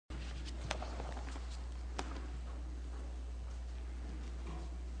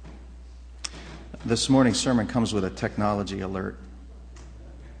This morning's sermon comes with a technology alert.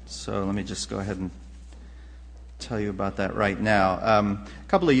 So let me just go ahead and tell you about that right now. A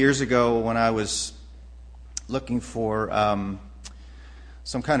couple of years ago, when I was looking for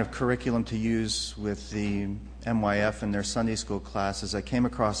some kind of curriculum to use with the MYF and their Sunday school classes, I came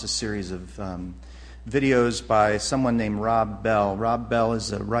across a series of videos by someone named Rob Bell. Rob Bell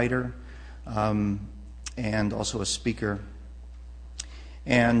is a writer and also a speaker.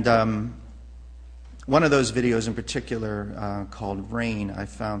 And one of those videos in particular, called Rain, I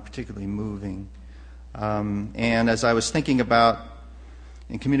found particularly moving. And as I was thinking about,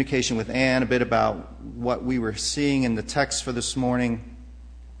 in communication with Ann, a bit about what we were seeing in the text for this morning,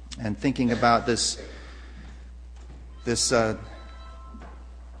 and thinking about this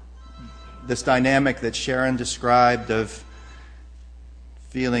dynamic that Sharon described of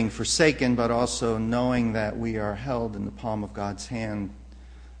feeling forsaken, but also knowing that we are held in the palm of God's hand,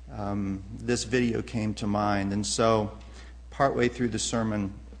 this video came to mind. And so partway through the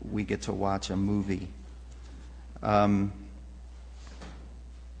sermon, we get to watch a movie. One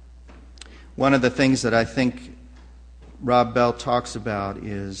of the things that I think Rob Bell talks about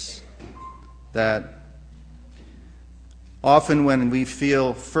is that often when we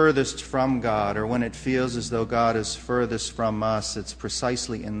feel furthest from God, or when it feels as though God is furthest from us, it's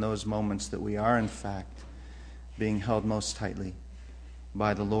precisely in those moments that we are, in fact, being held most tightly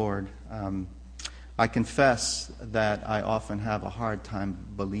by the Lord. I confess that I often have a hard time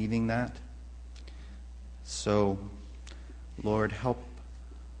believing that. So, Lord, help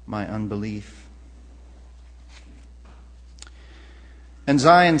my unbelief. And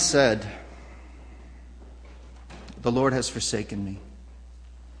Zion said, "The Lord has forsaken me.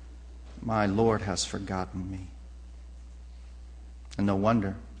 My Lord has forgotten me." And no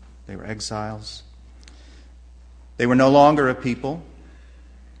wonder. They were exiles. They were no longer a people.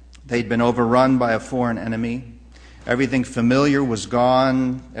 They'd been overrun by a foreign enemy. Everything familiar was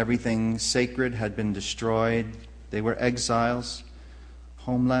gone. Everything sacred had been destroyed. They were exiles,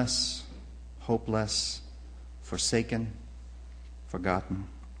 homeless, hopeless, forsaken, forgotten.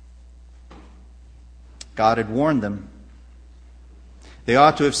 God had warned them. They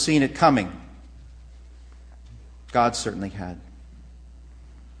ought to have seen it coming. God certainly had.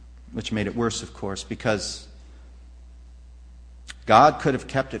 Which made it worse, of course, because God could have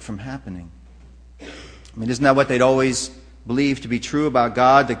kept it from happening. I mean, isn't that what they'd always believed to be true about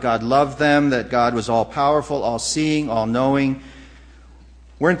God? That God loved them, that God was all-powerful, all-seeing, all-knowing.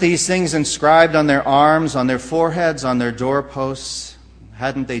 Weren't these things inscribed on their arms, on their foreheads, on their doorposts?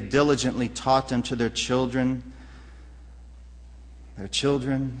 Hadn't they diligently taught them to their children? Their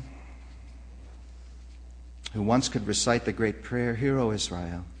children who once could recite the great prayer, "Hear, O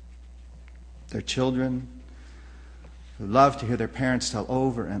Israel." Their children who loved to hear their parents tell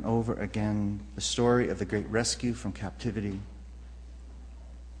over and over again the story of the great rescue from captivity.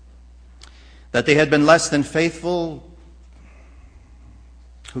 That they had been less than faithful,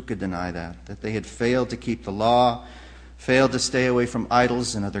 who could deny that? That they had failed to keep the law, failed to stay away from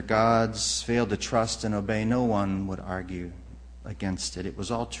idols and other gods, failed to trust and obey. No one would argue against it. It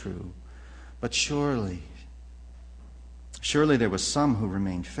was all true. But surely there were some who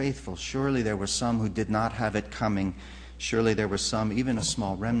remained faithful. Surely there were some who did not have it coming. Surely there were some, even a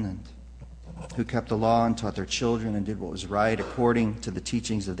small remnant, who kept the law and taught their children and did what was right according to the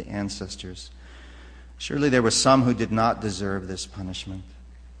teachings of the ancestors. Surely there were some who did not deserve this punishment,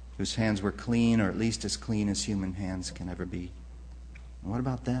 whose hands were clean, or at least as clean as human hands can ever be. And what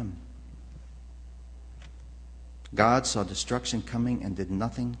about them? God saw destruction coming and did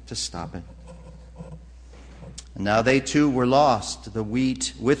nothing to stop it. And now they too were lost, the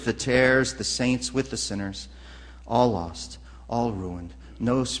wheat with the tares, the saints with the sinners, all lost, all ruined,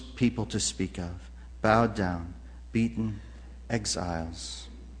 no people to speak of, bowed down, beaten, exiles.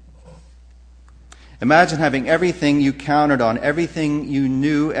 Imagine having everything you counted on, everything you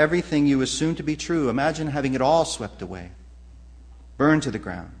knew, everything you assumed to be true. Imagine having it all swept away, burned to the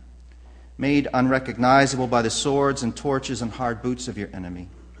ground, made unrecognizable by the swords and torches and hard boots of your enemy.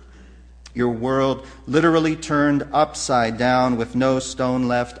 Your world literally turned upside down with no stone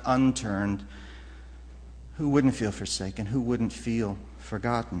left unturned. Who wouldn't feel forsaken? Who wouldn't feel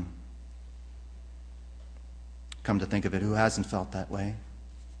forgotten? Come to think of it, who hasn't felt that way?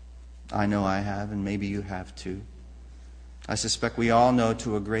 I know I have, and maybe you have too. I suspect we all know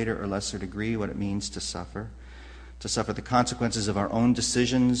to a greater or lesser degree what it means to suffer the consequences of our own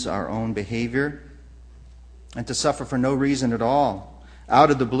decisions, our own behavior, and to suffer for no reason at all, out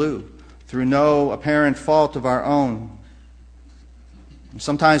of the blue, through no apparent fault of our own.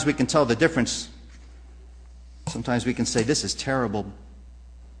 Sometimes we can tell the difference. Sometimes we can say, this is terrible.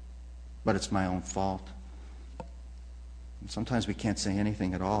 but it's my own fault. Sometimes we can't say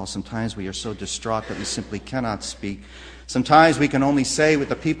anything at all. Sometimes we are so distraught that we simply cannot speak. Sometimes we can only say with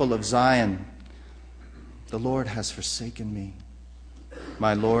the people of Zion, the Lord has forsaken me.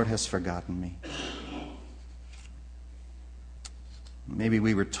 My Lord has forgotten me. Maybe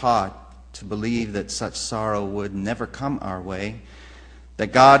we were taught to believe that such sorrow would never come our way,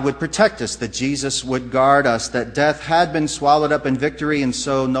 that God would protect us, that Jesus would guard us, that death had been swallowed up in victory and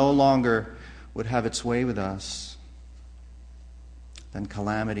so no longer would have its way with us. Then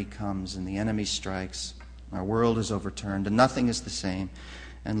calamity comes and the enemy strikes. Our world is overturned and nothing is the same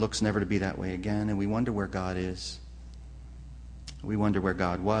and looks never to be that way again. And we wonder where God is. We wonder where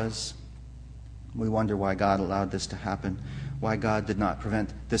God was. We wonder why God allowed this to happen, why God did not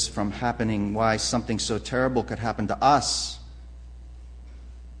prevent this from happening, why something so terrible could happen to us.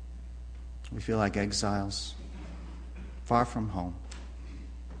 We feel like exiles, far from home,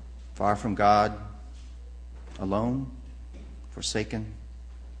 far from God, alone, forsaken,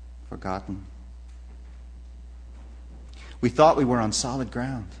 forgotten. We thought we were on solid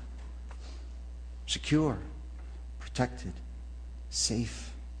ground, secure, protected, safe.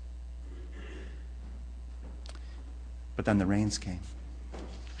 But then the rains came.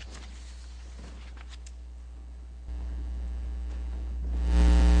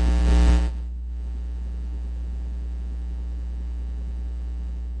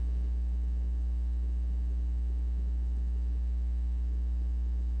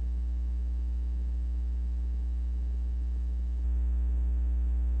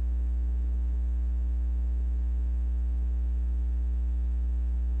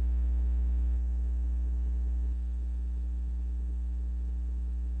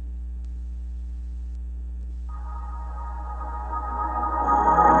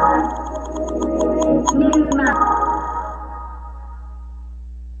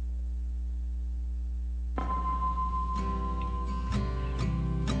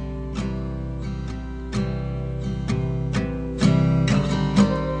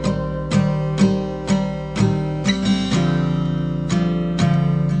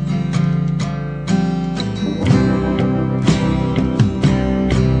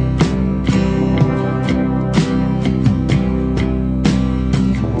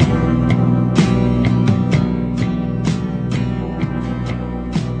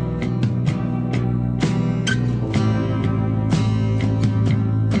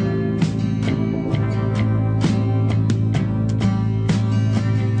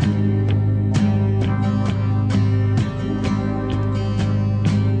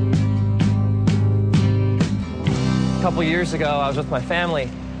 A couple years ago, I was with my family,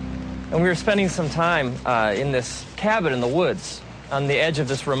 and we were spending some time in this cabin in the woods on the edge of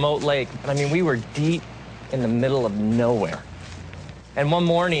this remote lake. I mean, we were deep in the middle of nowhere. And one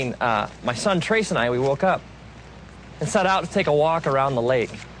morning, my son Trace and I, we woke up and set out to take a walk around the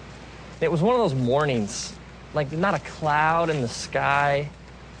lake. It was one of those mornings, like not a cloud in the sky,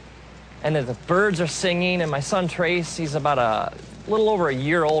 and the birds are singing, and my son Trace, he's about a little over a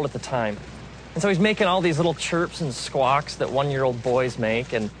year old at the time. And so he's making all these little chirps and squawks that one-year-old boys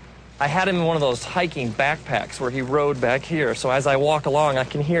make. And I had him in one of those hiking backpacks where he rode back here. So as I walk along, I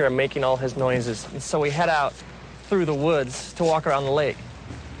can hear him making all his noises. And so we head out through the woods to walk around the lake.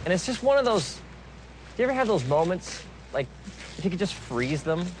 And it's just one of those, do you ever have those moments, like, if you could just freeze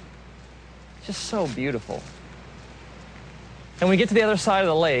them? It's just so beautiful. And we get to the other side of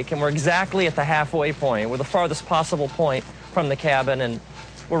the lake, and we're exactly at the halfway point. We're the farthest possible point from the cabin, and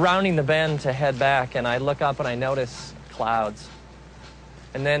we're rounding the bend to head back, and I look up and I notice clouds.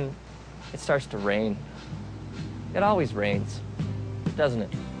 And then it starts to rain. It always rains, doesn't it?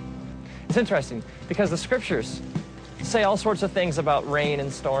 It's interesting because the scriptures say all sorts of things about rain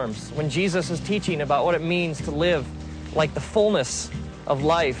and storms. When Jesus is teaching about what it means to live like the fullness of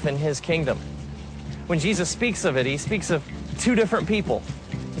life in his kingdom, when Jesus speaks of it, he speaks of two different people.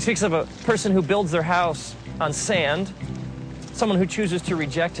 He speaks of a person who builds their house on sand, someone who chooses to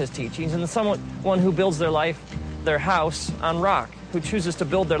reject his teachings, and someone who builds their house on rock, who chooses to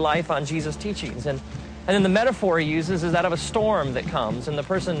build their life on Jesus' teachings. And then the metaphor he uses is that of a storm that comes, and the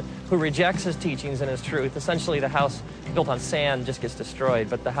person who rejects his teachings and his truth, essentially the house built on sand just gets destroyed,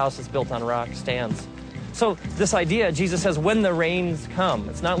 but the house that's built on rock stands. So this idea, Jesus says, when the rains come,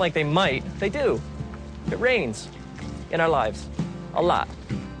 it's not like they might, they do. It rains in our lives, a lot.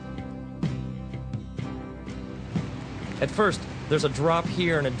 At first, there's a drop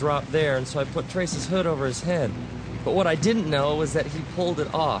here and a drop there, and so I put Trace's hood over his head. But what I didn't know was that he pulled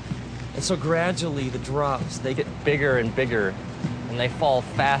it off. And so gradually the drops, they get bigger and bigger, and they fall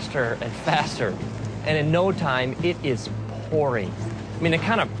faster and faster. And in no time, it is pouring. I mean,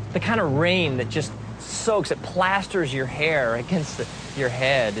 the kind of rain that just soaks, it plasters your hair against your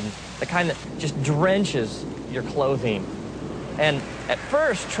head, and the kind that just drenches your clothing. And at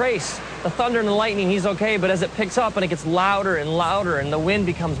first, Trace, the thunder and the lightning, he's okay, but as it picks up and it gets louder and louder and the wind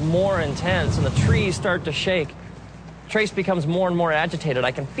becomes more intense and the trees start to shake, Trace becomes more and more agitated.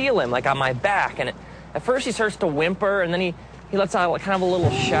 I can feel him, like on my back, and at first he starts to whimper, and then he lets out kind of a little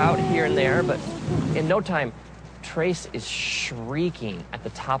shout here and there, but in no time, Trace is shrieking at the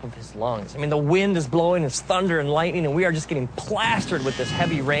top of his lungs. I mean, the wind is blowing, it's thunder and lightning, and we are just getting plastered with this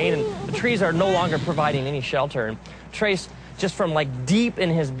heavy rain, and the trees are no longer providing any shelter. And Trace, just from like deep in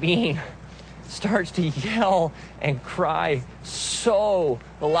his being, starts to yell and cry so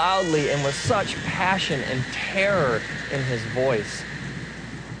loudly and with such passion and terror in his voice.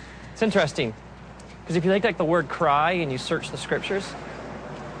 It's interesting, because if you take like the word cry and you search the scriptures,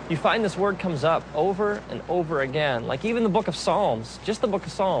 you find this word comes up over and over again. Like even the book of Psalms, just the book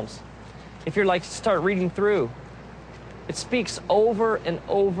of Psalms. If you're like start reading through, it speaks over and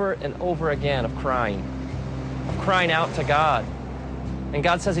over and over again of crying out to God. And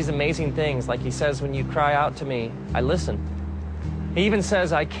God says these amazing things, like he says, when you cry out to me, I listen. He even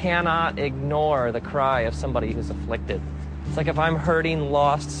says, I cannot ignore the cry of somebody who's afflicted. It's like if I'm hurting,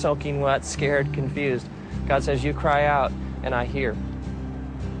 lost, soaking wet, scared, confused, God says, you cry out and I hear.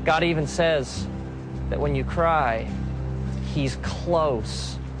 God even says that when you cry, he's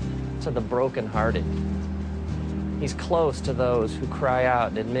close to the brokenhearted. He's close to those who cry out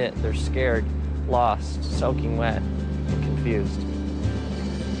and admit they're scared, lost, soaking wet, and confused.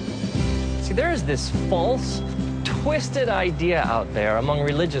 See, there is this false, twisted idea out there among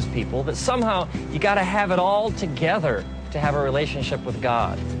religious people that somehow you got to have it all together to have a relationship with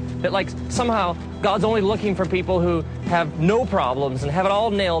God. That like somehow God's only looking for people who have no problems and have it all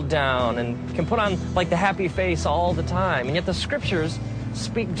nailed down and can put on like the happy face all the time. And yet the scriptures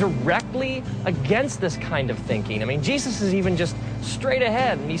speak directly against this kind of thinking. I mean, Jesus is even just straight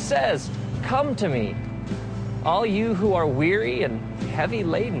ahead and he says, come to me, all you who are weary and heavy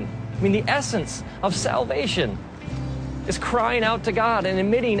laden. I mean, the essence of salvation is crying out to God and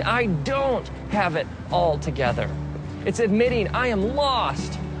admitting I don't have it all together. It's admitting I am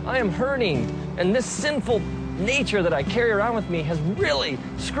lost, I am hurting, and this sinful nature that I carry around with me has really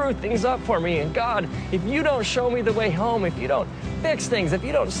screwed things up for me. And God, if you don't show me the way home, if you don't fix things, if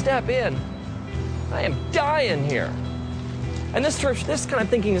you don't step in, I am dying here. And this kind of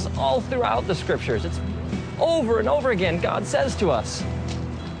thinking is all throughout the scriptures. It's over and over again. God says to us,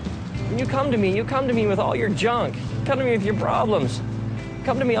 when you come to me with all your junk, come to me with your problems,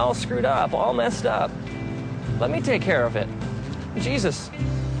 come to me all screwed up, all messed up. Let me take care of it. Jesus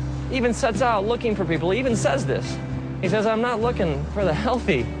even sets out looking for people. He even says this. He says, I'm not looking for the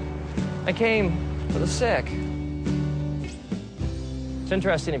healthy. I came for the sick. It's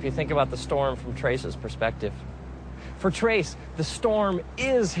interesting if you think about the storm from Trace's perspective. For Trace, the storm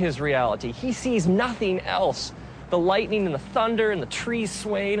is his reality. He sees nothing else. The lightning and the thunder and the trees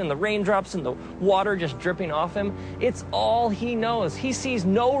swaying and the raindrops and the water just dripping off him. It's all he knows. He sees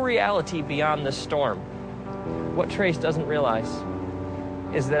no reality beyond this storm. What Trace doesn't realize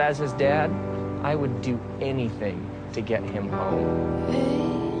is that as his dad, I would do anything to get him home.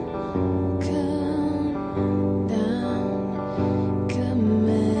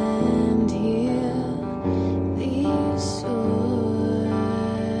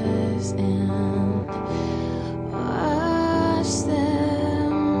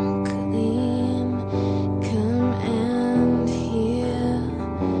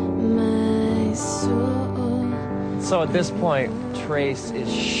 So at this point, Trace is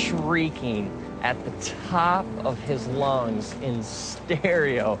shrieking at the top of his lungs in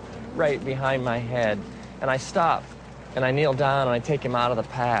stereo right behind my head. And I stop, and I kneel down, and I take him out of the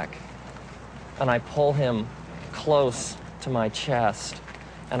pack. And I pull him close to my chest,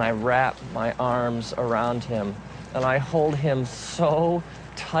 and I wrap my arms around him, and I hold him so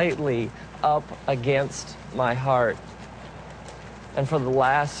tightly up against my heart. And for the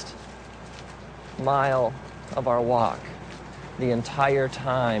last mile of our walk, the entire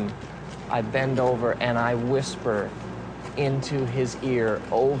time, I bend over and I whisper into his ear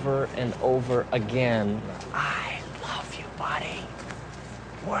over and over again, I love you, buddy.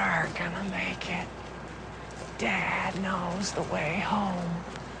 We're gonna make it. Dad knows the way home.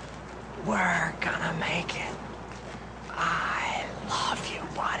 We're gonna make it. I love you,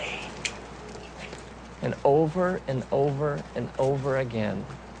 buddy. And over and over and over again,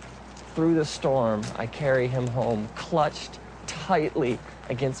 through the storm, I carry him home, clutched tightly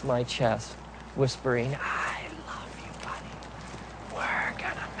against my chest, whispering, I love you, buddy. We're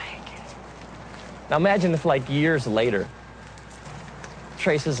gonna make it. Now imagine if like years later,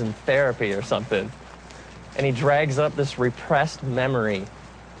 Trace is in therapy or something. And he drags up this repressed memory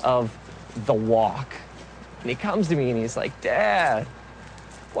of the walk. And he comes to me and he's like, Dad,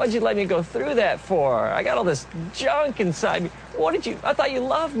 why'd you let me go through that for? I got all this junk inside me. I thought you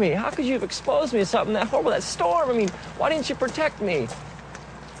loved me. How could you have exposed me to something that horrible, that storm? I mean, why didn't you protect me?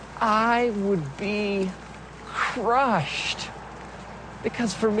 I would be crushed.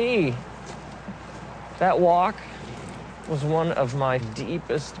 Because for me, that walk was one of my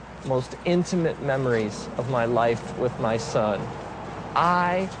deepest, most intimate memories of my life with my son.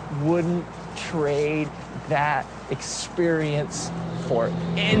 I wouldn't trade that experience for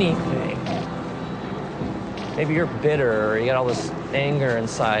anything. Maybe you're bitter or you got all this anger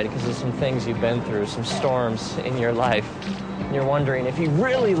inside because of some things you've been through, some storms in your life. And you're wondering if he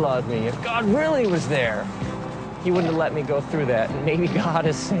really loved me, if God really was there, he wouldn't have let me go through that. And maybe God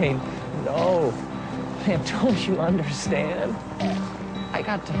is saying, no, man, don't you understand? I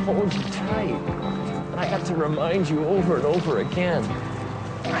got to hold you tight. And I got to remind you over and over again,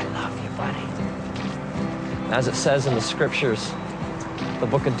 I love you, buddy. As it says in the scriptures, the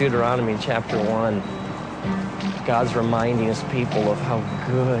book of Deuteronomy, chapter 1, God's reminding his people of how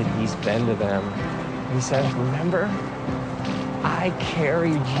good he's been to them. He says, remember, I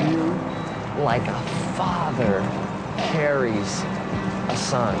carried you like a father carries a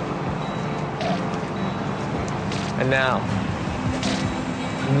son. And now,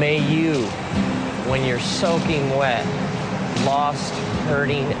 may you, when you're soaking wet, lost,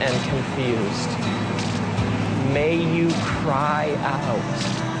 hurting, and confused, may you cry out,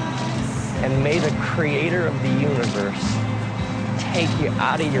 and may the creator of the universe take you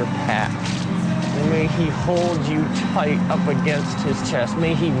out of your path. May he hold you tight up against his chest.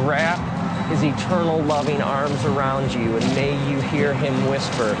 May he wrap his eternal loving arms around you, and may you hear him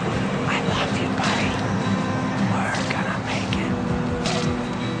whisper, I love you, buddy. We're gonna make it.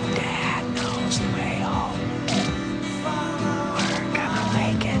 Dad knows the way home. We're gonna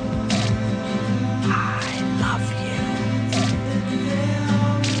make it. I love you.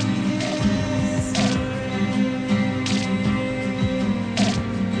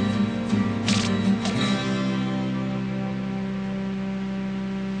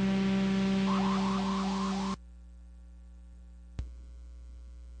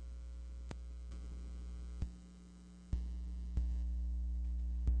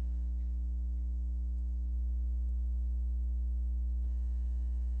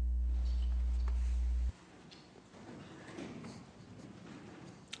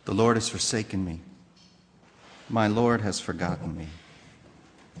 The Lord has forsaken me. My Lord has forgotten me.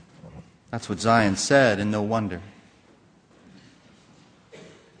 That's what Zion said, and no wonder.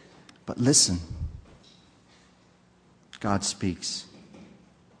 But listen. God speaks.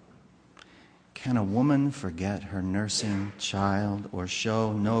 Can a woman forget her nursing child or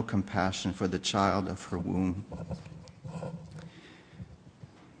show no compassion for the child of her womb?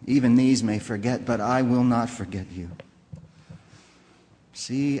 Even these may forget, but I will not forget you.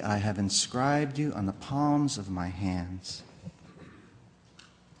 See, I have inscribed you on the palms of my hands.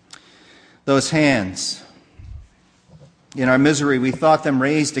 Those hands, in our misery, we thought them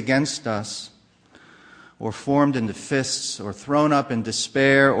raised against us, or formed into fists, or thrown up in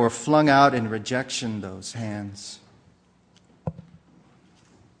despair, or flung out in rejection. Those hands,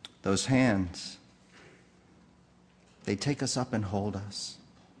 they take us up and hold us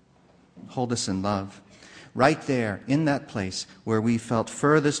in love. Right there, in that place where we felt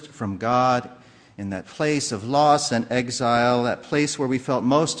furthest from God, in that place of loss and exile, that place where we felt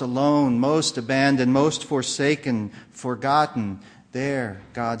most alone, most abandoned, most forsaken, forgotten, there,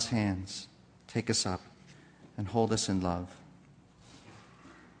 God's hands take us up and hold us in love.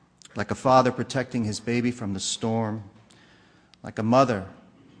 Like a father protecting his baby from the storm, like a mother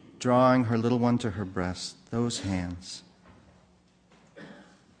drawing her little one to her breast, those hands.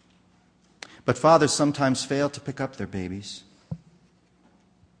 But fathers sometimes fail to pick up their babies.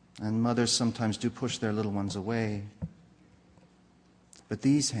 And mothers sometimes do push their little ones away. But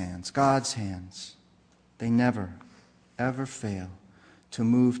these hands, God's hands, they never, ever fail to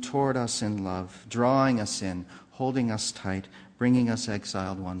move toward us in love, drawing us in, holding us tight, bringing us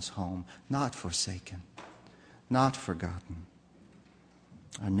exiled ones home, not forsaken, not forgotten.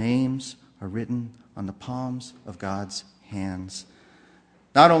 Our names are written on the palms of God's hands.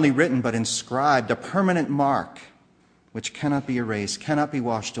 Not only written, but inscribed, a permanent mark which cannot be erased, cannot be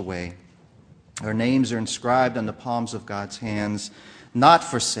washed away. Our names are inscribed on the palms of God's hands, not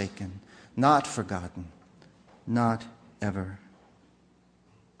forsaken, not forgotten, not ever.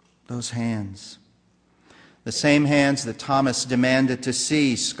 Those hands, the same hands that Thomas demanded to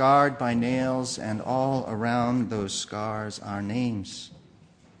see, scarred by nails, and all around those scars, our names.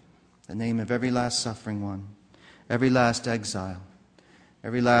 the name of every last suffering one, every last exile,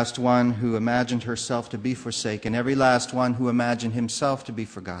 every last one who imagined herself to be forsaken, every last one who imagined himself to be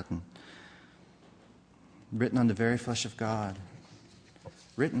forgotten. Written on the very flesh of God,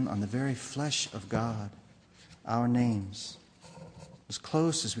 written on the very flesh of God, our names, as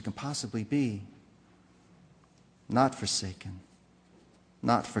close as we can possibly be, not forsaken,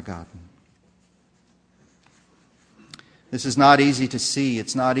 not forgotten. This is not easy to see.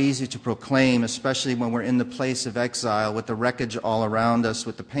 It's not easy to proclaim, especially when we're in the place of exile with the wreckage all around us,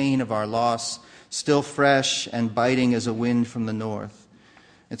 with the pain of our loss still fresh and biting as a wind from the north.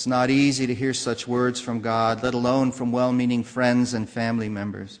 It's not easy to hear such words from God, let alone from well-meaning friends and family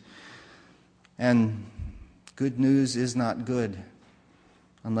members. And good news is not good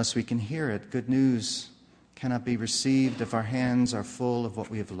unless we can hear it. Good news cannot be received if our hands are full of what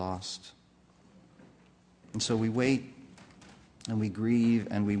we have lost. And so we wait and we grieve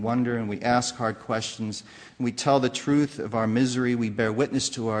and we wonder and we ask hard questions. And we tell the truth of our misery. We bear witness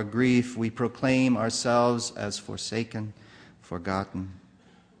to our grief. We proclaim ourselves as forsaken, forgotten.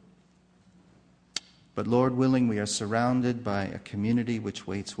 But Lord willing, we are surrounded by a community which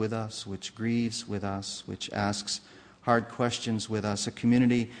waits with us, which grieves with us, which asks hard questions with us, a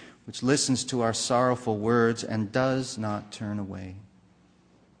community which listens to our sorrowful words and does not turn away,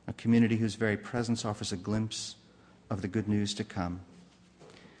 a community whose very presence offers a glimpse of the good news to come.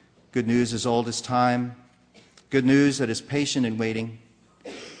 Good news as old as time, good news that is patient in waiting,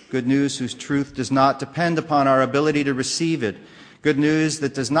 good news whose truth does not depend upon our ability to receive it, good news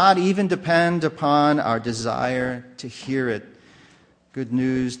that does not even depend upon our desire to hear it, good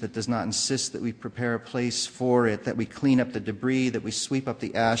news that does not insist that we prepare a place for it, that we clean up the debris, that we sweep up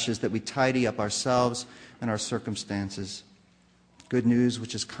the ashes, that we tidy up ourselves and our circumstances. Good news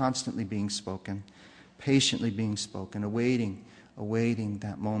which is constantly being spoken, patiently being spoken, awaiting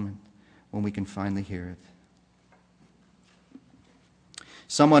that moment when we can finally hear it.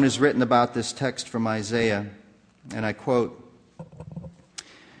 Someone has written about this text from Isaiah, and I quote,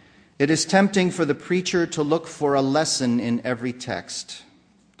 "It is tempting for the preacher to look for a lesson in every text,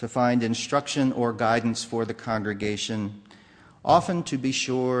 to find instruction or guidance for the congregation, often to be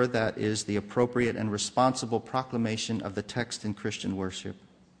sure that is the appropriate and responsible proclamation of the text in Christian worship.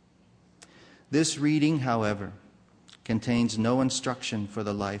 This reading, however, contains no instruction for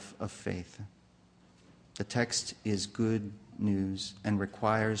the life of faith. The text is good news and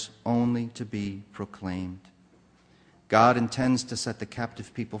requires only to be proclaimed. God intends to set the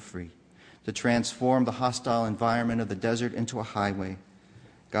captive people free, to transform the hostile environment of the desert into a highway.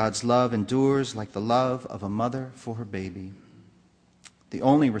 God's love endures like the love of a mother for her baby. The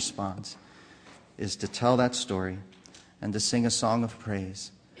only response is to tell that story and to sing a song of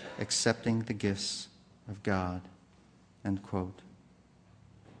praise, accepting the gifts of God." End quote.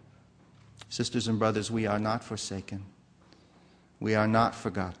 Sisters and brothers, we are not forsaken. We are not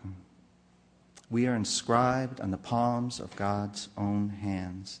forgotten. We are inscribed on the palms of God's own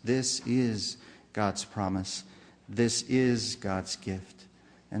hands. This is God's promise. This is God's gift.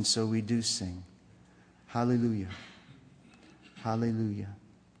 And so we do sing, hallelujah, hallelujah,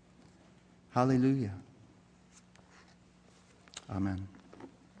 hallelujah. Amen.